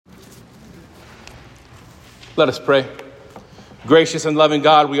Let us pray. Gracious and loving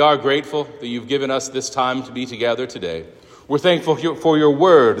God, we are grateful that you've given us this time to be together today. We're thankful for your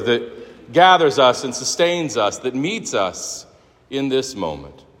word that gathers us and sustains us, that meets us in this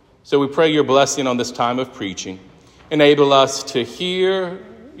moment. So we pray your blessing on this time of preaching. Enable us to hear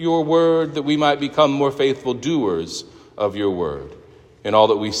your word that we might become more faithful doers of your word in all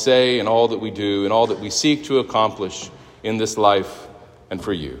that we say and all that we do and all that we seek to accomplish in this life and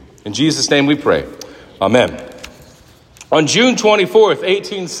for you. In Jesus' name we pray. Amen. On June 24th,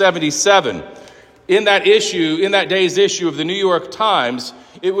 1877, in that day's issue of the New York Times,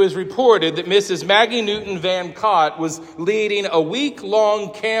 it was reported that Mrs. Maggie Newton Van Cott was leading a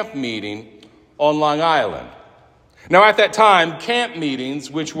week-long camp meeting on Long Island. Now, at that time, camp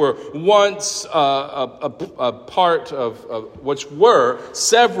meetings, which were once a part of which were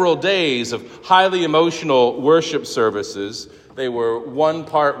several days of highly emotional worship services, they were one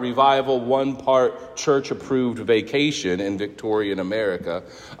part revival, one part church-approved vacation in Victorian America.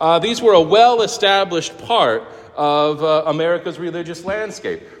 These were a well-established part of America's religious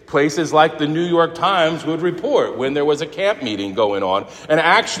landscape. Places like the New York Times would report when there was a camp meeting going on. And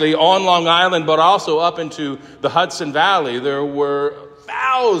actually on Long Island, but also up into the Hudson Valley, there were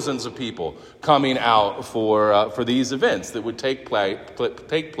thousands of people coming out for these events that would take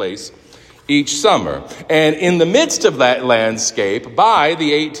place each summer. And in the midst of that landscape, by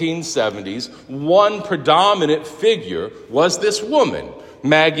the 1870s, one predominant figure was this woman,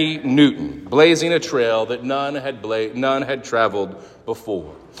 Maggie Newton, blazing a trail that none had traveled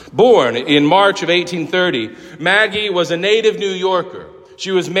before. Born in March of 1830, Maggie was a native New Yorker.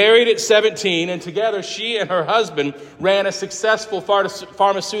 She was married at 17, and together she and her husband ran a successful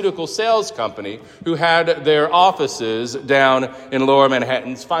pharmaceutical sales company who had their offices down in Lower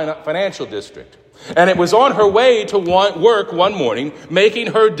Manhattan's financial district. And it was on her way to work one morning,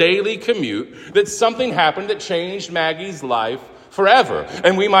 making her daily commute, that something happened that changed Maggie's life forever.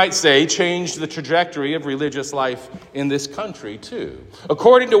 And we might say changed the trajectory of religious life in this country too.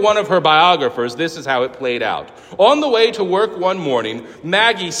 According to one of her biographers, this is how it played out. On the way to work one morning,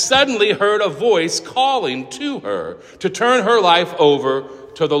 Maggie suddenly heard a voice calling to her to turn her life over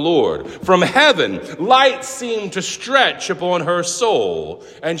to the Lord. From heaven, light seemed to stretch upon her soul,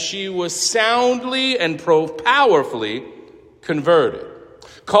 and she was soundly and powerfully converted.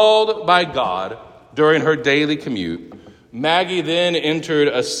 Called by God during her daily commute, Maggie then entered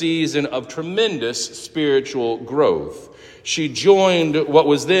a season of tremendous spiritual growth. She joined what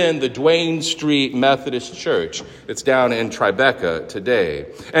was then the Duane Street Methodist Church that's down in Tribeca today.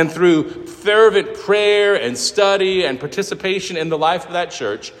 And through fervent prayer and study and participation in the life of that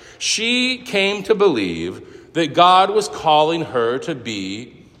church, she came to believe that God was calling her to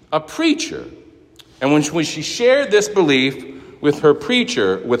be a preacher. And when she shared this belief with her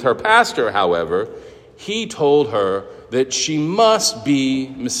pastor, however, he told her that she must be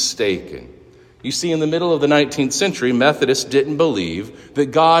mistaken. You see, in the middle of the 19th century, Methodists didn't believe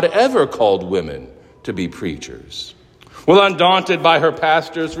that God ever called women to be preachers. Well, undaunted by her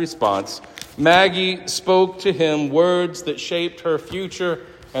pastor's response, Maggie spoke to him words that shaped her future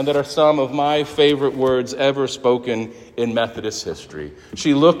and that are some of my favorite words ever spoken in Methodist history.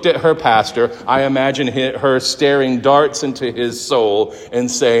 She looked at her pastor. I imagine her staring darts into his soul and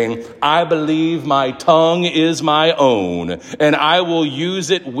saying, "I believe my tongue is my own, and I will use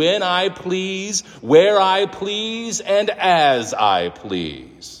it when I please, where I please, and as I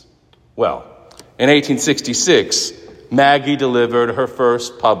please." Well, in 1866, Maggie delivered her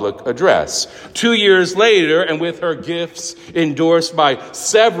first public address. 2 years later, and with her gifts endorsed by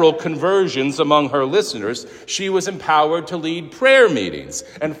several conversions among her listeners, she was empowered to lead prayer meetings.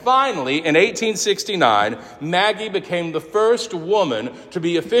 And finally, in 1869, Maggie became the first woman to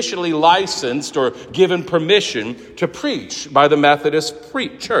be officially licensed or given permission to preach by the Methodist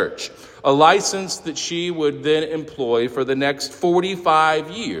Church, a license that she would then employ for the next 45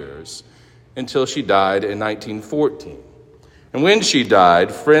 years until she died in 1914. And when she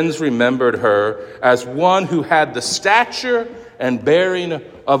died, friends remembered her as one who had the stature and bearing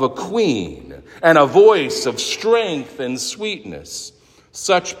of a queen and a voice of strength and sweetness,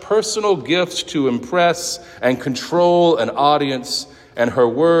 such personal gifts to impress and control an audience, and her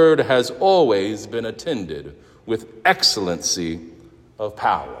word has always been attended with excellency of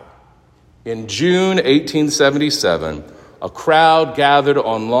power. In June 1877, a crowd gathered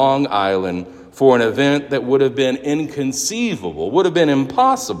on Long Island for an event that would have been inconceivable, would have been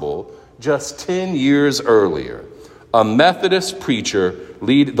impossible just 10 years earlier. The Methodist preacher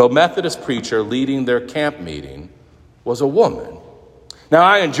leading their camp meeting was a woman. Now,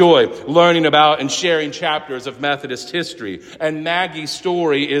 I enjoy learning about and sharing chapters of Methodist history, and Maggie's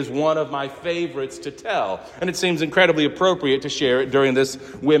story is one of my favorites to tell, and it seems incredibly appropriate to share it during this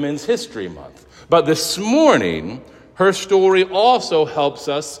Women's History Month. But this morning, her story also helps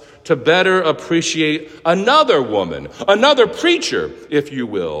us to better appreciate another woman, another preacher, if you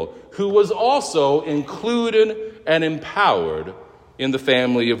will, who was also included and empowered in the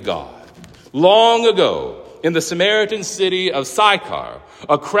family of God. Long ago, in the Samaritan city of Sychar,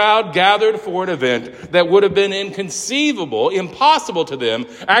 a crowd gathered for an event that would have been inconceivable, impossible to them,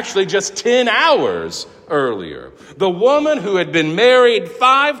 actually just 10 hours earlier. The woman who had been married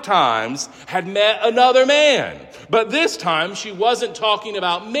 5 times had met another man. But this time, she wasn't talking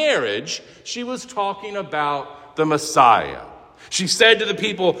about marriage. She was talking about the Messiah. She said to the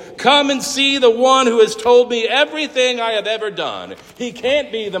people, "Come and see the one who has told me everything I have ever done. He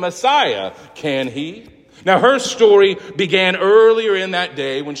can't be the Messiah, can he?" Now, her story began earlier in that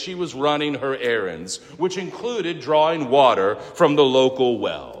day when she was running her errands, which included drawing water from the local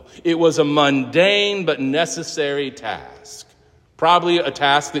well. It was a mundane but necessary task. Probably a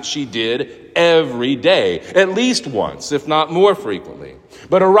task that she did every day, at least once, if not more frequently.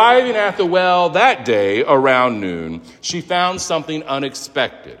 But arriving at the well that day around noon, she found something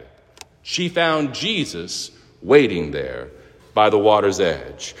unexpected. She found Jesus waiting there by the water's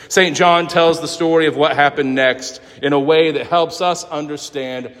edge. St. John tells the story of what happened next in a way that helps us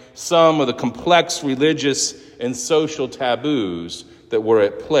understand some of the complex religious and social taboos that were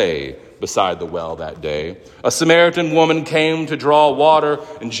at play beside the well that day. A Samaritan woman came to draw water,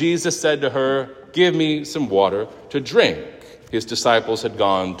 and Jesus said to her, "Give me some water to drink." His disciples had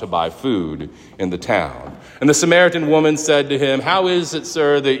gone to buy food in the town. And the Samaritan woman said to him, "How is it,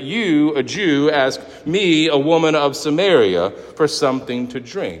 sir, that you, a Jew, ask me, a woman of Samaria, for something to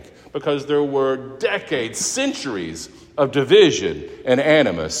drink?" Because there were decades, centuries of division and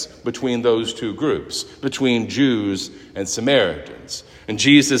animus between those two groups, between Jews and Samaritans. And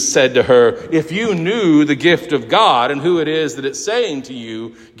Jesus said to her, "If you knew the gift of God and who it is that it's saying to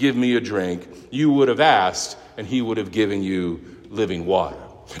you, 'Give me a drink,' you would have asked, and he would have given you living water."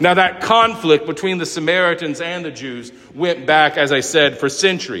 Now, that conflict between the Samaritans and the Jews went back, as I said, for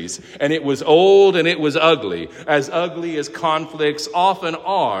centuries. And it was old and it was ugly as conflicts often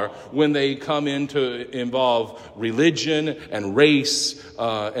are when they come in to involve religion and race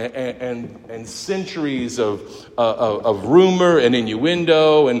and centuries of rumor and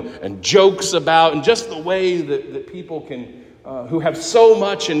innuendo and jokes about, and just the way that people can, who have so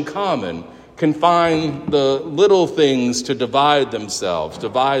much in common, can find the little things to divide themselves,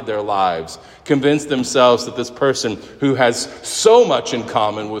 divide their lives, convince themselves that this person who has so much in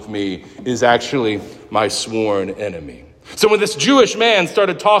common with me is actually my sworn enemy. So when this Jewish man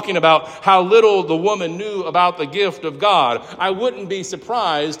started talking about how little the woman knew about the gift of God, I wouldn't be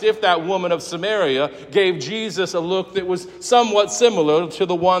surprised if that woman of Samaria gave Jesus a look that was somewhat similar to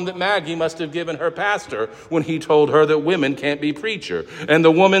the one that Maggie must have given her pastor when he told her that women can't be preacher. And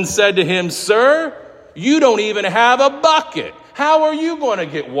the woman said to him, "Sir, you don't even have a bucket. How are you going to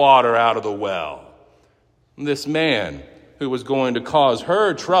get water out of the well?" And this man, who was going to cause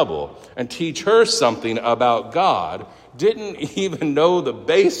her trouble and teach her something about God, didn't even know the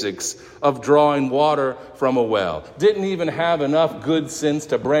basics of drawing water from a well, didn't even have enough good sense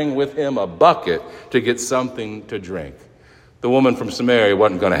to bring with him a bucket to get something to drink. The woman from Samaria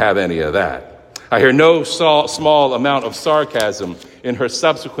wasn't going to have any of that. I hear no small amount of sarcasm in her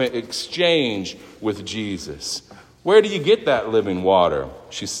subsequent exchange with Jesus. "Where do you get that living water?"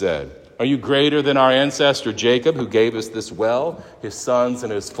 she said. "Are you greater than our ancestor Jacob, who gave us this well, his sons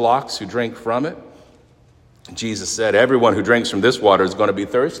and his flocks who drink from it?" Jesus said, "Everyone who drinks from this water is going to be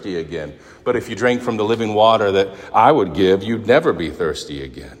thirsty again. But if you drink from the living water that I would give, you'd never be thirsty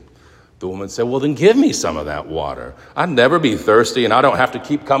again." The woman said, "Well, then give me some of that water. I'd never be thirsty, and I don't have to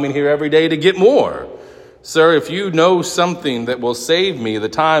keep coming here every day to get more." "Sir, if you know something that will save me the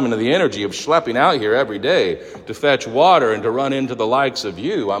time and the energy of schlepping out here every day to fetch water and to run into the likes of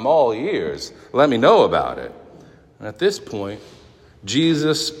you, I'm all ears. Let me know about it." And at this point,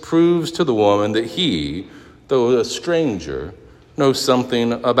 Jesus proves to the woman that he, though a stranger, knows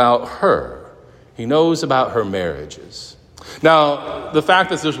something about her. He knows about her marriages. Now, the fact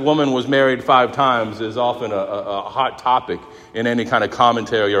that this woman was married 5 times is often a hot topic in any kind of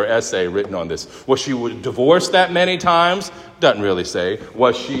commentary or essay written on this. Was she divorced that many times? Doesn't really say.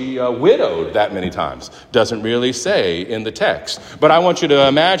 Was she widowed that many times? Doesn't really say in the text. But I want you to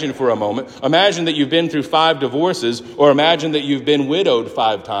imagine for a moment. Imagine that you've been through 5 divorces, or imagine that you've been widowed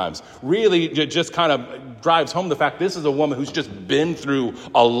 5 times. Really, just kind of drives home the fact this is a woman who's just been through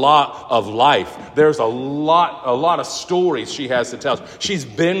a lot of life. There's a lot of stories she has to tell. She's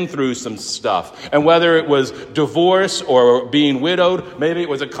been through some stuff. And whether it was divorce or being widowed, maybe it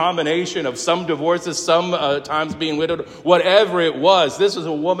was a combination of some divorces, some times being widowed, whatever it was, this is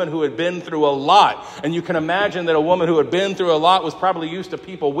a woman who had been through a lot. And you can imagine that a woman who had been through a lot was probably used to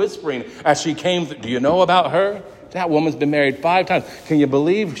people whispering as she came through, do you know about her? That woman's been married 5 times. Can you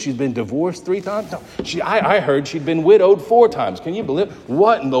believe she's been divorced 3 times? No, I heard she'd been widowed 4 times. Can you believe?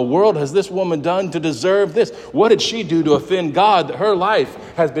 What in the world has this woman done to deserve this? What did she do to offend God that her life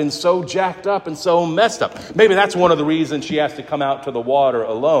has been so jacked up and so messed up? Maybe that's one of the reasons she has to come out to the water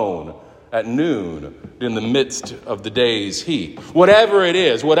alone at noon in the midst of the day's heat. Whatever it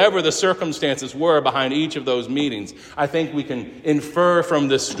is, whatever the circumstances were behind each of those meetings, I think we can infer from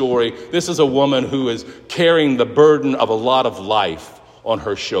this story, this is a woman who is carrying the burden of a lot of life on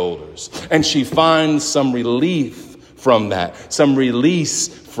her shoulders. And she finds some relief from that, some release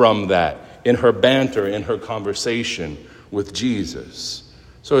from that in her banter, in her conversation with Jesus.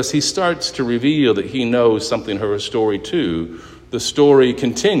 So as he starts to reveal that he knows something of her story too, the story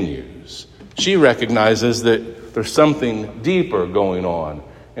continues. She recognizes that there's something deeper going on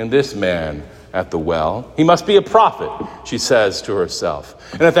in this man at the well. He must be a prophet, she says to herself.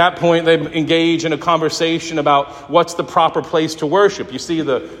 And at that point, they engage in a conversation about what's the proper place to worship. You see,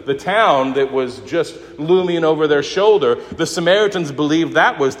 the town that was just looming over their shoulder, the Samaritans believed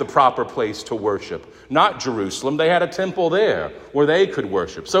that was the proper place to worship, not Jerusalem. They had a temple there where they could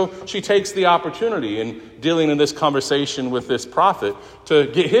worship. So she takes the opportunity in dealing in this conversation with this prophet to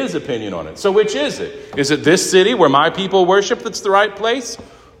get his opinion on it. So which is it? Is it this city where my people worship that's the right place?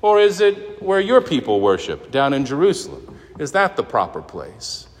 Or is it where your people worship down in Jerusalem? Is that the proper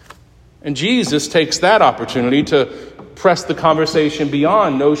place? And Jesus takes that opportunity to press the conversation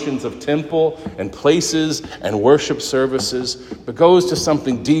beyond notions of temple and places and worship services, but goes to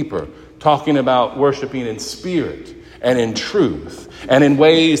something deeper, talking about worshiping in spirit and in truth, and in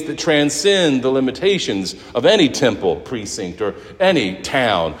ways that transcend the limitations of any temple precinct or any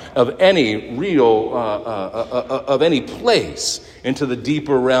town, of any real, of any place, into the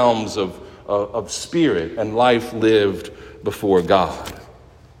deeper realms of spirit and life lived before God.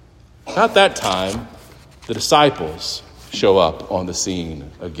 About that time, the disciples show up on the scene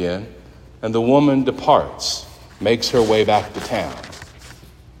again, and the woman departs, makes her way back to town.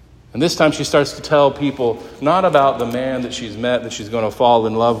 And this time she starts to tell people not about the man that she's met, that she's going to fall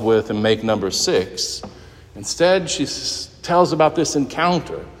in love with and make number 6. Instead, she tells about this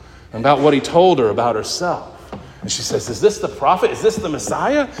encounter, about what he told her about herself. And she says, is this the prophet? Is this the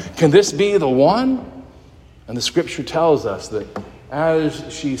Messiah? Can this be the one? And the scripture tells us that as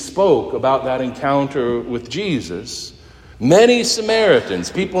she spoke about that encounter with Jesus, many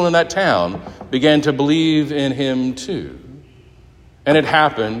Samaritans, people in that town, began to believe in him too. And it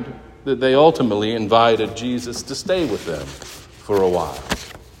happened that they ultimately invited Jesus to stay with them for a while.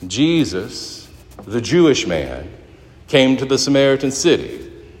 Jesus, the Jewish man, came to the Samaritan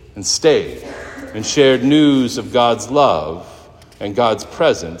city and stayed and shared news of God's love and God's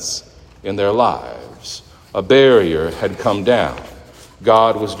presence in their lives. A barrier had come down.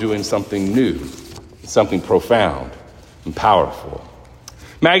 God was doing something new, something profound and powerful.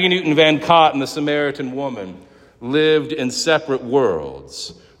 Maggie Newton Van Cott and the Samaritan woman lived in separate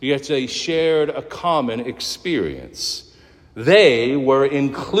worlds, yet they shared a common experience. They were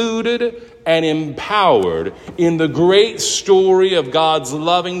included and empowered in the great story of God's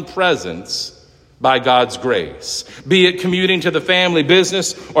loving presence by God's grace. Be it commuting to the family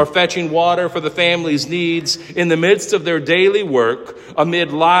business or fetching water for the family's needs, in the midst of their daily work,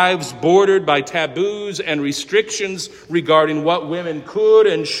 amid lives bordered by taboos and restrictions regarding what women could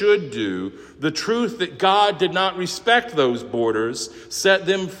and should do, the truth that God did not respect those borders set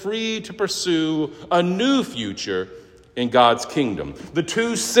them free to pursue a new future in God's kingdom. The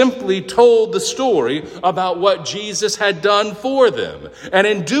two simply told the story about what Jesus had done for them. And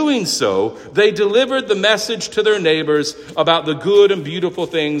in doing so, they delivered the message to their neighbors about the good and beautiful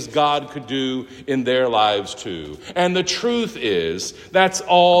things God could do in their lives too. And the truth is, that's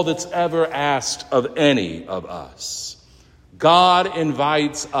all that's ever asked of any of us. God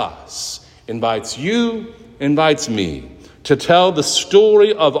invites us, invites you, invites me to tell the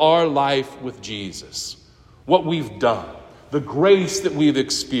story of our life with Jesus. What we've done, the grace that we've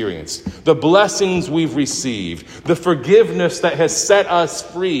experienced, the blessings we've received, the forgiveness that has set us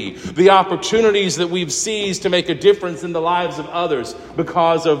free, the opportunities that we've seized to make a difference in the lives of others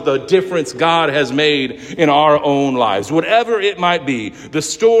because of the difference God has made in our own lives. Whatever it might be, the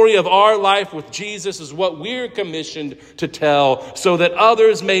story of our life with Jesus is what we're commissioned to tell so that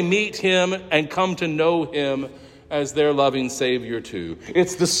others may meet him and come to know him as their loving Savior too.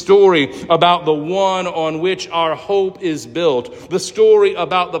 It's the story about the one on which our hope is built, the story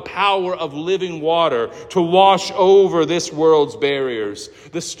about the power of living water to wash over this world's barriers,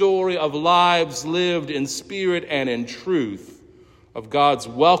 the story of lives lived in spirit and in truth, of God's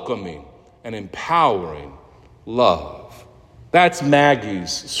welcoming and empowering love. That's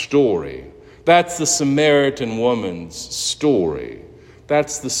Maggie's story. That's the Samaritan woman's story.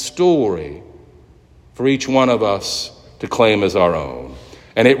 That's the story for each one of us to claim as our own.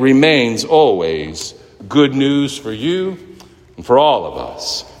 And it remains always good news for you and for all of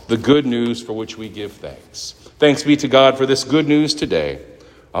us, the good news for which we give thanks. Thanks be to God for this good news today.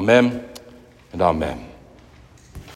 Amen and amen.